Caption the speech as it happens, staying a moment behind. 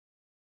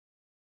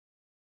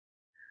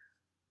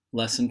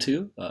Lesson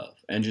 2 of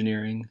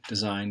Engineering,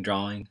 Design,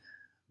 Drawing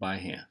by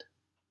Hand.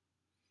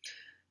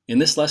 In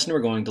this lesson, we're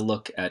going to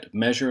look at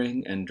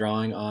measuring and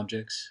drawing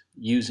objects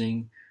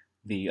using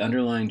the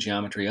underlying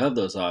geometry of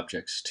those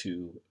objects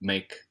to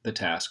make the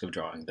task of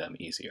drawing them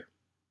easier.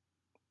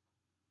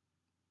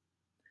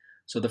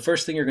 So the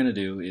first thing you're going to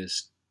do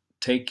is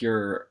take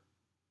your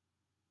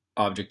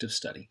object of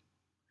study,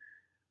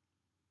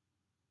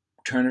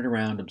 turn it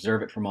around,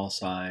 observe it from all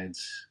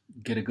sides,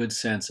 get a good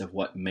sense of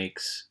what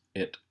makes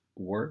it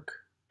work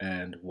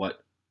and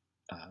what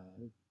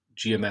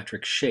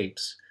geometric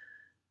shapes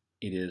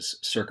it is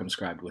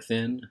circumscribed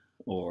within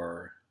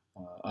or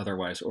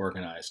otherwise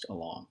organized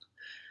along.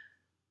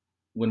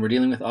 When we're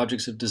dealing with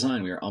objects of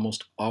design, we are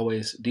almost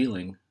always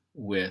dealing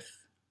with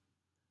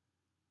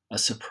a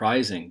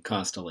surprising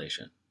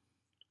constellation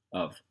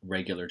of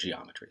regular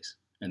geometries.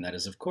 And that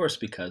is, of course,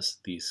 because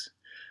these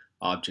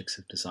objects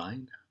of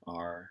design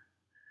are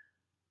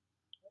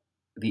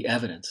the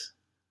evidence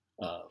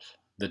of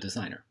the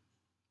designer.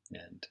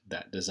 And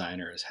that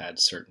designer has had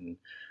certain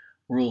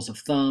rules of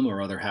thumb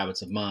or other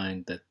habits of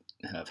mind that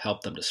have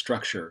helped them to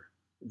structure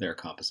their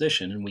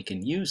composition, and we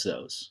can use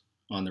those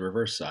on the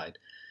reverse side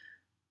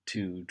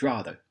to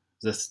draw the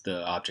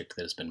object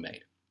that has been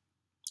made.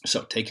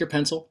 So take your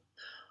pencil,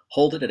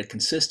 hold it at a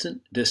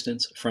consistent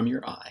distance from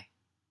your eye,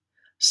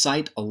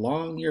 sight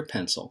along your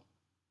pencil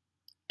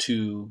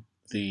to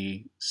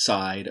the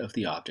side of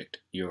the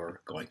object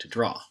you're going to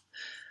draw.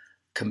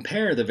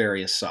 Compare the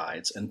various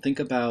sides and think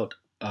about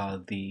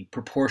the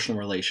proportional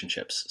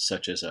relationships,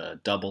 such as a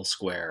double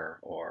square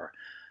or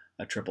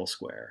a triple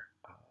square,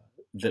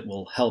 that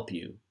will help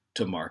you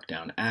to mark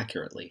down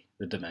accurately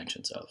the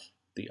dimensions of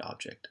the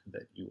object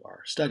that you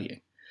are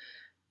studying.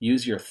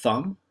 Use your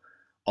thumb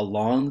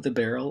along the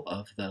barrel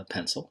of the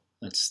pencil.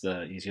 That's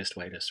the easiest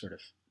way to sort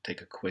of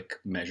take a quick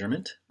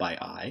measurement by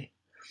eye,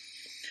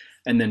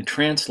 and then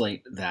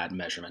translate that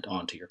measurement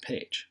onto your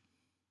page.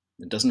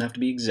 It doesn't have to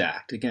be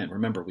exact. Again,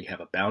 remember, we have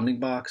a bounding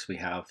box, we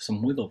have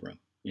some wiggle room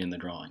in the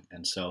drawing,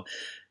 and so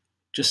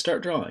just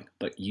start drawing,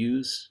 but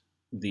use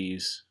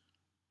these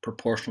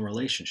proportional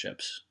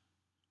relationships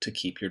to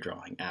keep your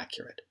drawing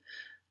accurate.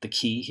 The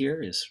key here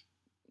is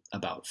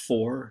about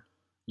 4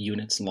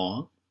 units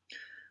long,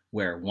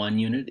 where 1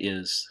 unit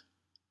is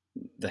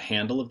the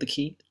handle of the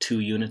key, 2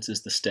 units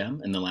is the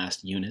stem, and the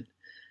last unit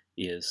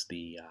is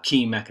the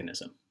key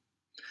mechanism.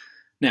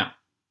 Now,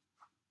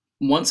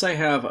 once I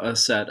have a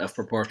set of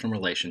proportional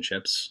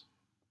relationships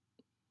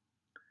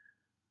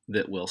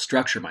that will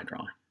structure my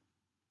drawing,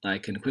 I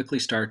can quickly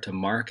start to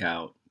mark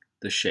out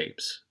the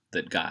shapes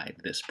that guide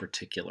this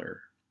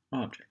particular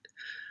object.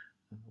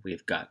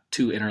 We've got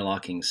 2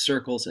 interlocking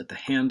circles at the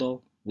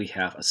handle. We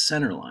have a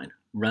center line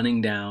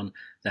running down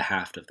the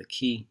haft of the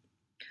key,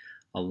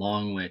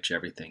 along which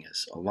everything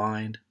is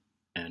aligned.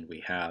 And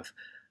we have,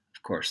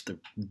 of course, the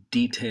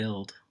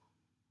detailed,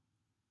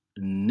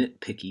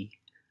 nitpicky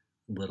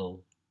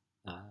little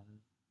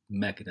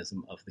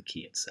mechanism of the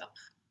key itself.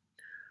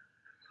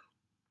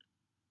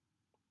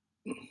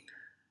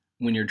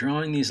 When you're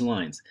drawing these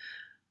lines,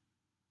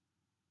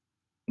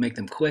 make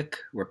them quick,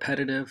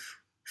 repetitive.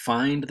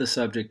 Find the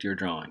subject you're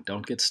drawing.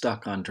 Don't get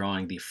stuck on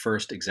drawing the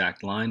first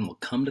exact line. We'll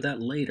come to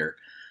that later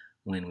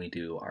when we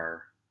do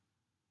our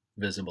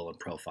visible and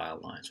profile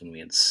lines, when we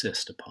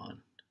insist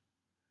upon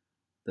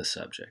the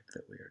subject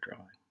that we are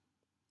drawing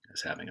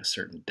as having a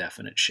certain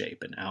definite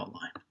shape and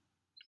outline.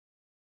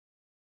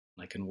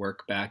 I can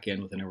work back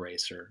in with an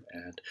eraser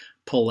and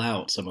pull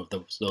out some of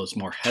those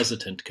more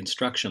hesitant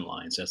construction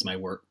lines as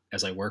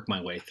I work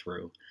my way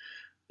through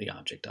the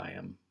object I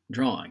am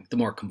drawing. The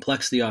more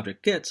complex the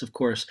object gets, of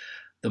course,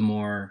 the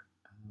more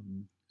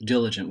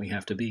diligent we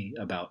have to be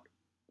about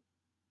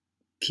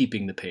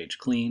keeping the page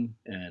clean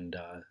and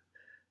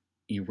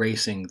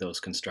erasing those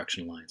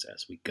construction lines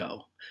as we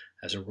go.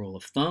 As a rule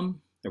of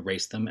thumb,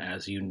 erase them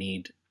as you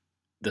need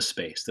the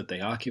space that they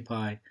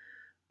occupy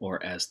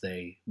or as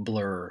they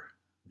blur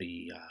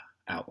the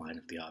outline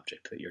of the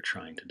object that you're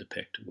trying to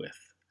depict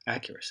with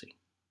accuracy.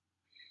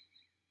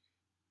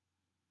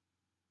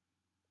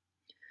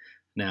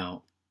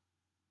 Now,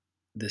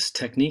 this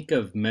technique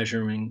of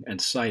measuring and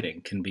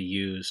sighting can be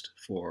used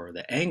for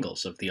the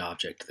angles of the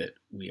object that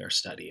we are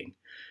studying,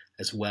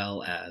 as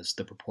well as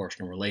the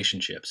proportional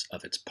relationships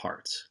of its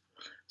parts.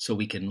 So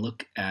we can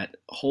look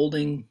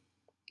along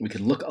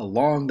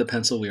the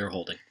pencil we are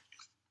holding,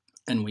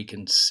 and we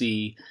can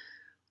see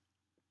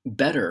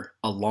better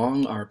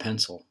along our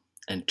pencil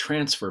and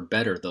transfer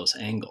better those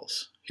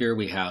angles. Here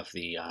we have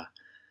the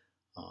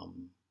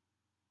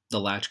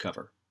latch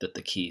cover that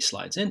the key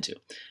slides into.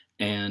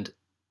 And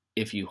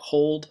if you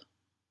hold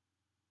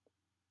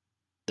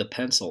the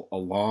pencil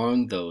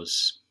along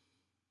those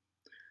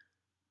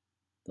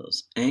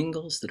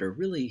angles that are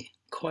really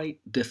quite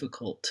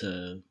difficult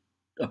to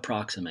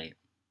approximate,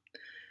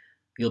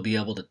 you'll be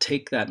able to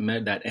take that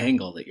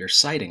angle that you're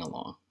sighting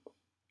along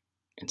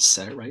and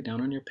set it right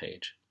down on your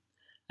page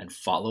and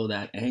follow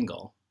that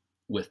angle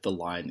with the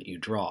line that you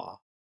draw.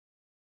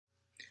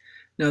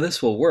 Now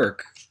this will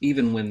work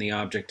even when the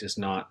object is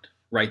not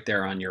right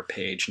there on your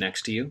page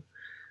next to you.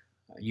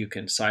 You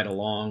can sight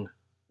along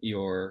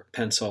your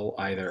pencil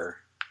either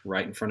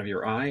right in front of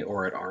your eye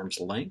or at arm's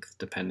length,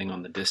 depending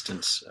on the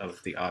distance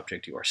of the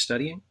object you are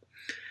studying.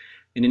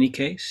 In any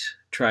case,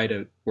 try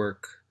to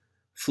work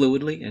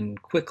fluidly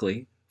and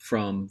quickly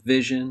from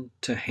vision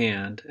to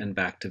hand and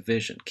back to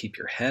vision. Keep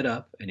your head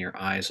up and your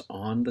eyes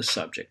on the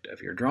subject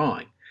of your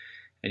drawing,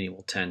 and you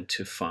will tend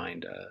to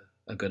find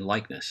a good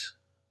likeness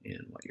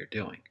in what you're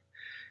doing.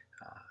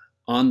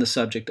 On the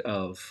subject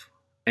of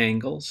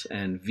angles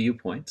and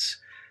viewpoints,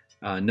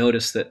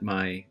 notice that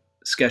my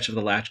sketch of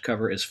the latch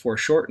cover is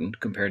foreshortened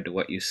compared to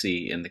what you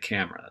see in the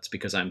camera. That's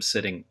because I'm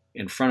sitting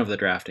in front of the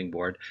drafting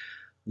board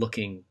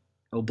looking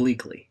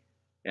obliquely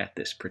at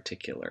this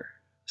particular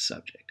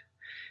subject.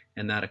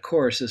 And that, of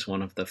course, is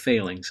one of the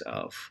failings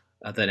of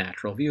the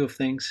natural view of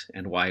things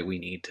and why we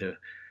need to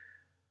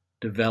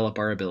develop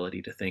our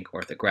ability to think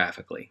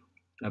orthographically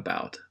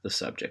about the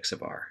subjects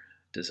of our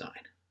design.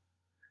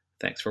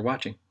 Thanks for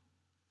watching.